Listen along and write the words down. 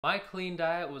My clean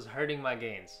diet was hurting my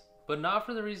gains, but not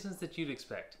for the reasons that you'd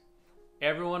expect.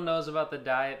 Everyone knows about the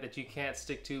diet that you can't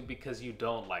stick to because you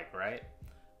don't like, right?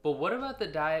 But what about the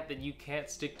diet that you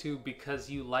can't stick to because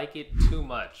you like it too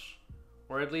much?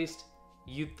 Or at least,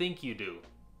 you think you do.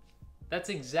 That's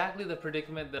exactly the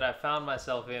predicament that I found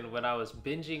myself in when I was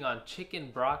binging on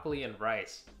chicken, broccoli, and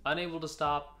rice, unable to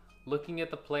stop, looking at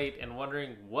the plate and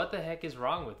wondering what the heck is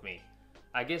wrong with me.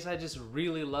 I guess I just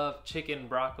really love chicken,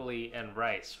 broccoli, and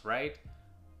rice, right?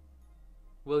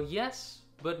 Well, yes,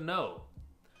 but no.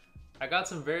 I got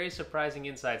some very surprising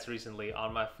insights recently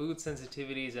on my food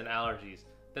sensitivities and allergies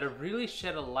that have really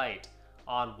shed a light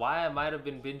on why I might have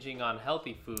been binging on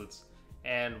healthy foods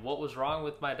and what was wrong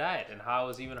with my diet and how I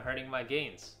was even hurting my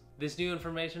gains. This new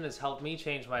information has helped me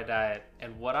change my diet,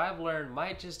 and what I've learned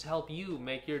might just help you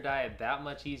make your diet that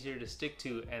much easier to stick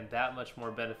to and that much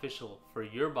more beneficial for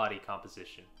your body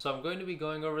composition. So I'm going to be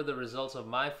going over the results of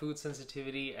my food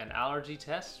sensitivity and allergy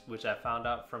tests, which I found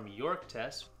out from York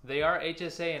Test. They are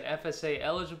HSA and FSA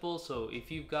eligible, so if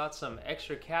you've got some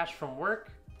extra cash from work,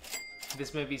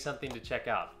 this may be something to check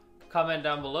out. Comment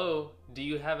down below, do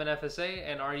you have an FSA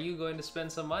and are you going to spend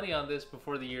some money on this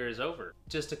before the year is over?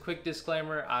 Just a quick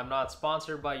disclaimer, I'm not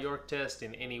sponsored by York Test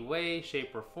in any way,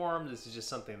 shape, or form. This is just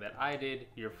something that I did.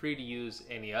 You're free to use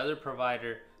any other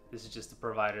provider. This is just the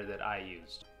provider that I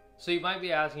used. So you might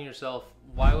be asking yourself,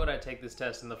 why would I take this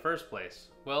test in the first place?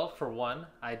 Well, for one,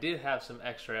 I did have some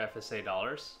extra FSA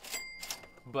dollars.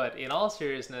 But in all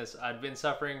seriousness, I'd been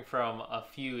suffering from a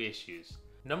few issues.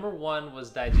 Number one was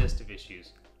digestive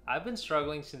issues. I've been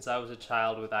struggling since I was a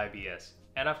child with IBS,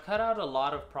 and I've cut out a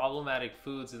lot of problematic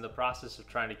foods in the process of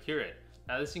trying to cure it.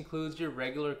 Now this includes your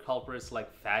regular culprits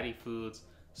like fatty foods,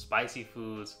 spicy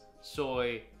foods,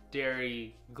 soy,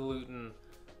 dairy, gluten,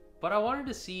 but I wanted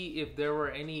to see if there were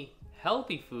any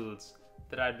healthy foods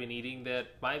that I'd been eating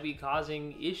that might be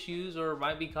causing issues or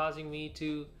might be causing me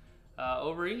to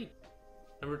overeat.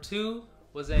 Number two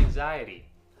was anxiety.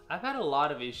 I've had a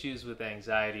lot of issues with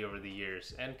anxiety over the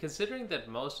years, and considering that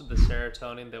most of the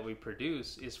serotonin that we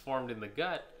produce is formed in the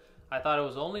gut, I thought it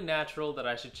was only natural that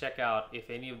I should check out if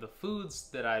any of the foods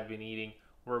that I'd been eating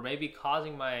were maybe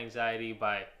causing my anxiety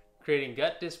by creating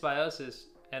gut dysbiosis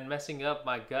and messing up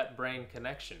my gut-brain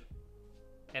connection.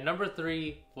 And number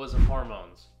three was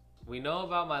hormones. We know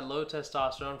about my low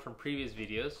testosterone from previous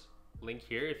videos, link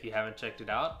here if you haven't checked it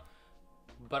out,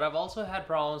 but I've also had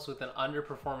problems with an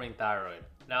underperforming thyroid.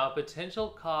 Now, a potential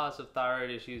cause of thyroid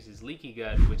issues is leaky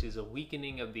gut, which is a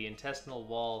weakening of the intestinal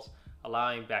walls,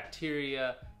 allowing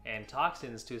bacteria and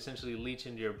toxins to essentially leach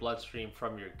into your bloodstream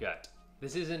from your gut.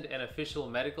 This isn't an official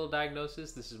medical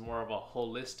diagnosis, this is more of a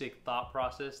holistic thought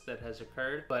process that has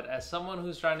occurred. But as someone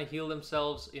who's trying to heal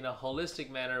themselves in a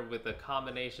holistic manner with a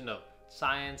combination of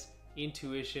science,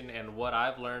 intuition, and what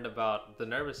I've learned about the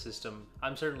nervous system,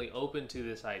 I'm certainly open to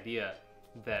this idea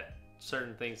that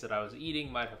certain things that I was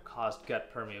eating might have caused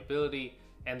gut permeability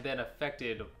and then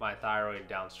affected my thyroid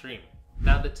downstream.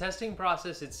 Now, the testing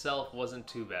process itself wasn't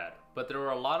too bad, but there were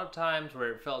a lot of times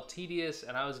where it felt tedious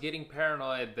and I was getting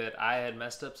paranoid that I had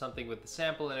messed up something with the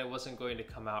sample and it wasn't going to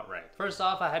come out right. First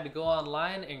off, I had to go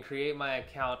online and create my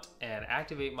account and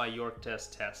activate my York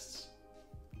Test tests.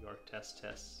 York Test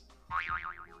tests.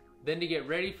 Then to get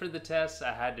ready for the tests,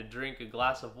 I had to drink a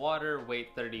glass of water, wait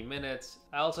 30 minutes.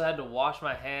 I also had to wash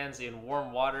my hands in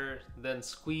warm water, then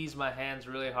squeeze my hands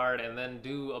really hard, and then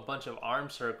do a bunch of arm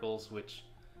circles, which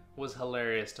was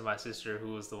hilarious to my sister,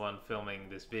 who was the one filming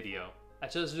this video. I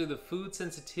chose to do the food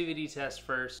sensitivity test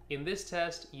first. In this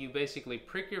test, you basically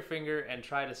prick your finger and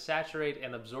try to saturate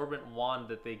an absorbent wand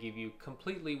that they give you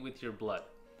completely with your blood.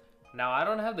 Now, I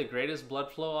don't have the greatest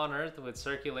blood flow on earth with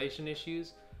circulation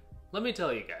issues. Let me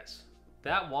tell you guys,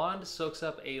 that wand soaks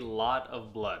up a lot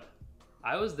of blood.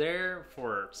 I was there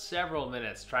for several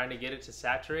minutes trying to get it to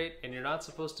saturate, and you're not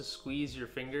supposed to squeeze your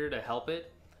finger to help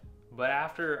it. But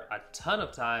after a ton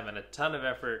of time and a ton of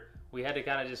effort, we had to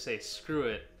kind of just say screw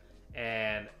it,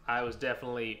 and I was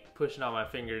definitely pushing on my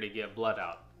finger to get blood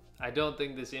out. I don't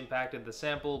think this impacted the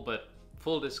sample, but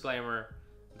full disclaimer,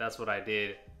 that's what I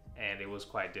did, and it was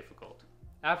quite difficult.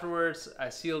 Afterwards, I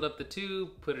sealed up the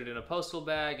tube, put it in a postal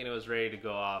bag, and it was ready to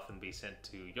go off and be sent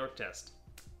to York Test.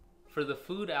 For the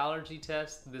food allergy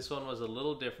test, this one was a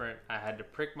little different. I had to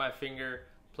prick my finger,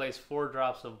 place 4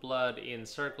 drops of blood in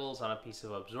circles on a piece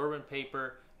of absorbent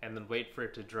paper, and then wait for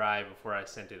it to dry before I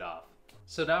sent it off.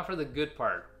 So now for the good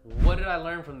part. What did I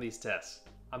learn from these tests?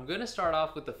 I'm going to start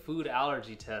off with the food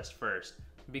allergy test first,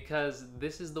 because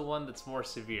this is the one that's more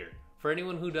severe. For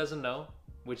anyone who doesn't know,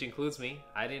 which includes me,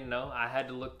 I didn't know, I had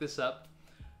to look this up.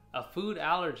 A food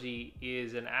allergy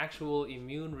is an actual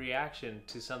immune reaction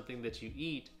to something that you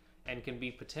eat, and can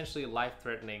be potentially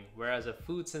life-threatening, whereas a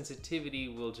food sensitivity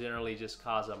will generally just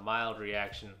cause a mild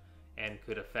reaction and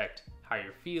could affect how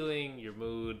you're feeling, your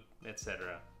mood,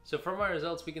 etc. So from our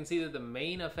results, we can see that the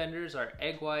main offenders are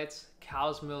egg whites,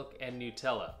 cow's milk, and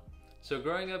Nutella. So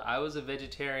growing up, I was a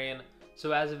vegetarian.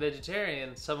 So as a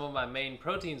vegetarian, some of my main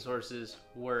protein sources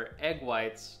were egg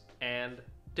whites and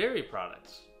dairy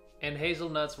products. And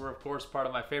hazelnuts were of course part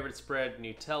of my favorite spread,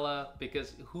 Nutella,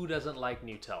 because who doesn't like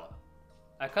Nutella?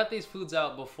 I cut these foods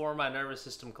out before my nervous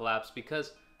system collapsed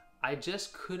because I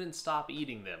just couldn't stop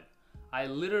eating them. I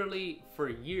literally, for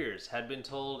years, had been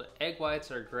told egg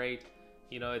whites are great,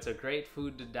 you know, it's a great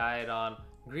food to diet on,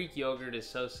 Greek yogurt is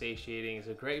so satiating, it's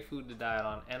a great food to diet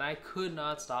on, and I could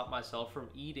not stop myself from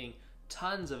eating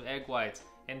tons of egg whites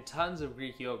and tons of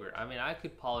Greek yogurt. I mean, I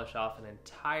could polish off an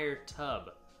entire tub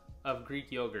of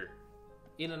Greek yogurt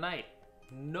in a night,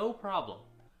 no problem.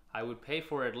 I would pay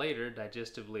for it later,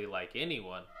 digestively like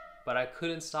anyone, but I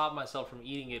couldn't stop myself from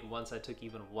eating it once I took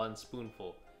even one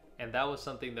spoonful. And that was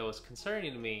something that was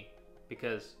concerning to me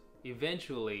because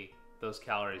eventually those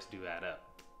calories do add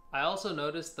up. I also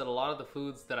noticed that a lot of the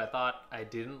foods that I thought I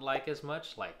didn't like as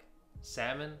much, like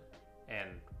salmon and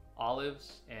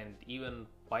olives and even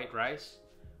white rice,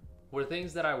 were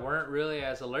things that I weren't really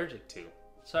as allergic to.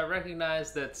 So I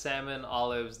recognize that salmon,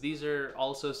 olives, these are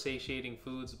also satiating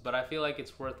foods, but I feel like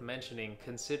it's worth mentioning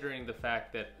considering the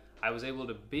fact that I was able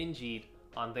to binge eat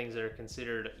on things that are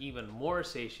considered even more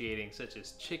satiating, such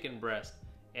as chicken breast,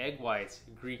 egg whites,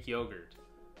 Greek yogurt.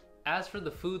 As for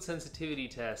the food sensitivity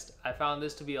test, I found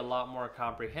this to be a lot more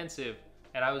comprehensive,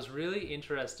 and I was really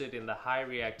interested in the high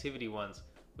reactivity ones,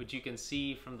 which you can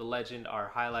see from the legend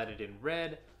are highlighted in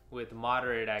red, with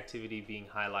moderate activity being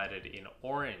highlighted in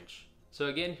orange. So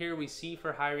again, here we see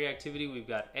for high reactivity, we've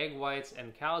got egg whites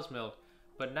and cow's milk,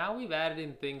 but now we've added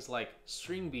in things like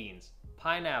string beans,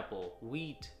 pineapple,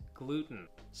 wheat, gluten.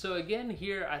 So again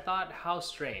here, I thought how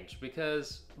strange,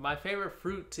 because my favorite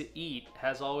fruit to eat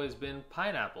has always been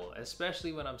pineapple,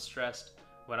 especially when I'm stressed,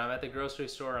 when I'm at the grocery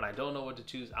store and I don't know what to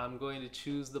choose, I'm going to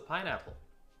choose the pineapple.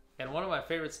 And one of my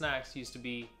favorite snacks used to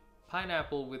be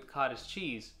pineapple with cottage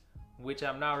cheese, which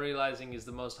I'm now realizing is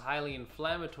the most highly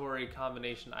inflammatory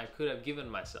combination I could have given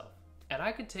myself. And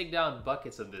I could take down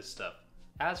buckets of this stuff.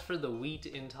 As for the wheat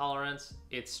intolerance,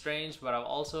 it's strange, but I've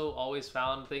also always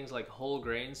found things like whole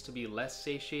grains to be less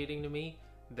satiating to me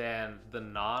than the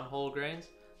non-whole grains,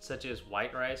 such as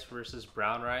white rice versus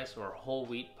brown rice or whole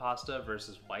wheat pasta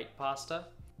versus white pasta.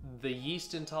 The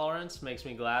yeast intolerance makes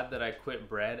me glad that I quit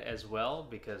bread as well,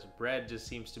 because bread just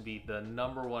seems to be the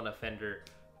 #1 offender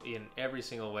in every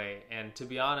single way. And to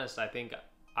be honest, I think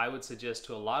I would suggest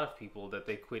to a lot of people that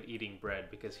they quit eating bread,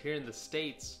 because here in the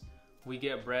States, we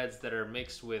get breads that are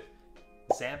mixed with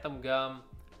xanthan gum,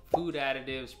 food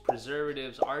additives,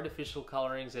 preservatives, artificial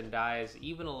colorings and dyes.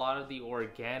 Even a lot of the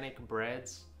organic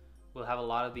breads will have a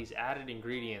lot of these added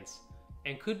ingredients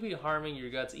and could be harming your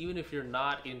guts even if you're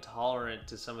not intolerant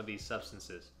to some of these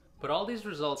substances. But all these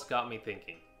results got me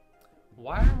thinking,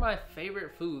 why are my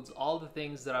favorite foods all the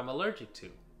things that I'm allergic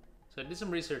to? So I did some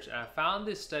research and I found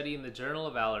this study in the Journal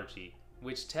of Allergy,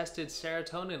 which tested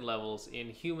serotonin levels in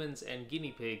humans and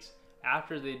guinea pigs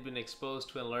after they'd been exposed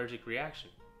to an allergic reaction.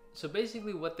 So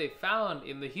basically what they found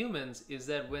in the humans is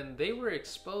that when they were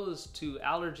exposed to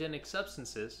allergenic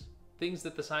substances, things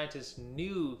that the scientists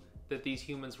knew that these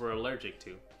humans were allergic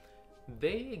to,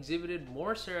 they exhibited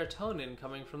more serotonin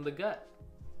coming from the gut.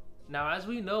 Now, as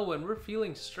we know, when we're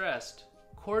feeling stressed,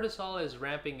 cortisol is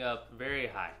ramping up very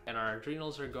high and our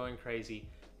adrenals are going crazy.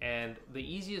 And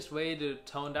the easiest way to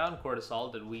tone down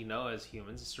cortisol that we know as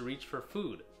humans is to reach for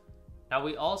food. Now,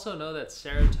 we also know that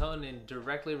serotonin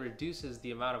directly reduces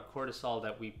the amount of cortisol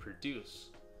that we produce.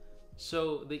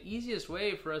 So the easiest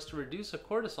way for us to reduce a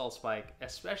cortisol spike,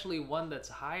 especially one that's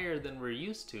higher than we're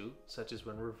used to, such as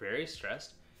when we're very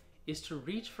stressed, is to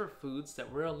reach for foods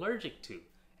that we're allergic to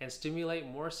and stimulate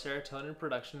more serotonin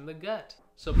production in the gut.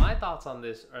 So my thoughts on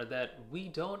this are that we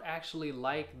don't actually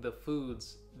like the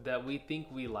foods that we think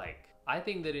we like. I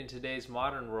think that in today's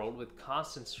modern world with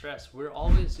constant stress, we're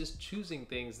always just choosing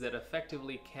things that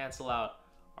effectively cancel out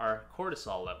our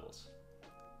cortisol levels.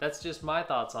 That's just my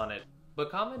thoughts on it.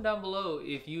 But comment down below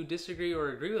if you disagree or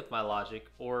agree with my logic,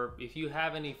 or if you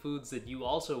have any foods that you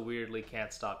also weirdly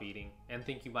can't stop eating and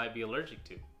think you might be allergic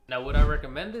to. Now, would I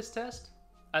recommend this test?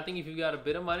 I think if you've got a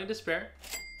bit of money to spare,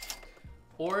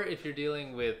 or if you're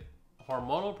dealing with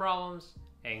hormonal problems,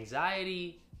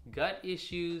 anxiety, gut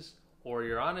issues, or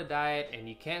you're on a diet and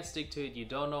you can't stick to it, you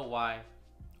don't know why,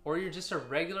 or you're just a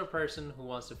regular person who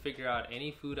wants to figure out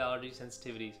any food allergy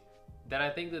sensitivities, then I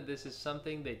think that this is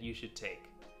something that you should take.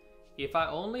 If I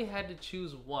only had to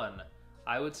choose one,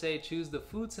 I would say choose the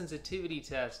food sensitivity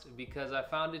test because I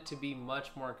found it to be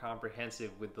much more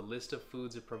comprehensive with the list of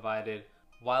foods it provided,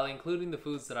 while including the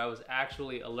foods that I was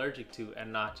actually allergic to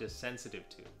and not just sensitive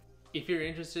to. If you're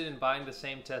interested in buying the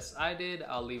same tests I did,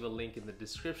 I'll leave a link in the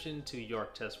description to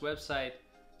York Test website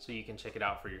so you can check it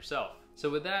out for yourself. So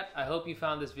with that, I hope you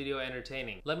found this video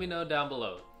entertaining. Let me know down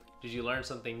below. Did you learn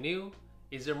something new?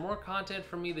 Is there more content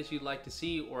from me that you'd like to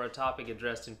see or a topic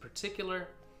addressed in particular?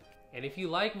 And if you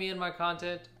like me and my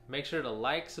content, make sure to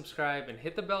like, subscribe, and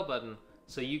hit the bell button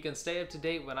so you can stay up to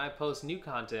date when I post new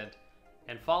content,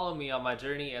 and follow me on my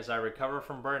journey as I recover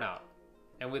from burnout.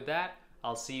 And with that,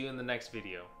 I'll see you in the next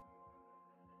video.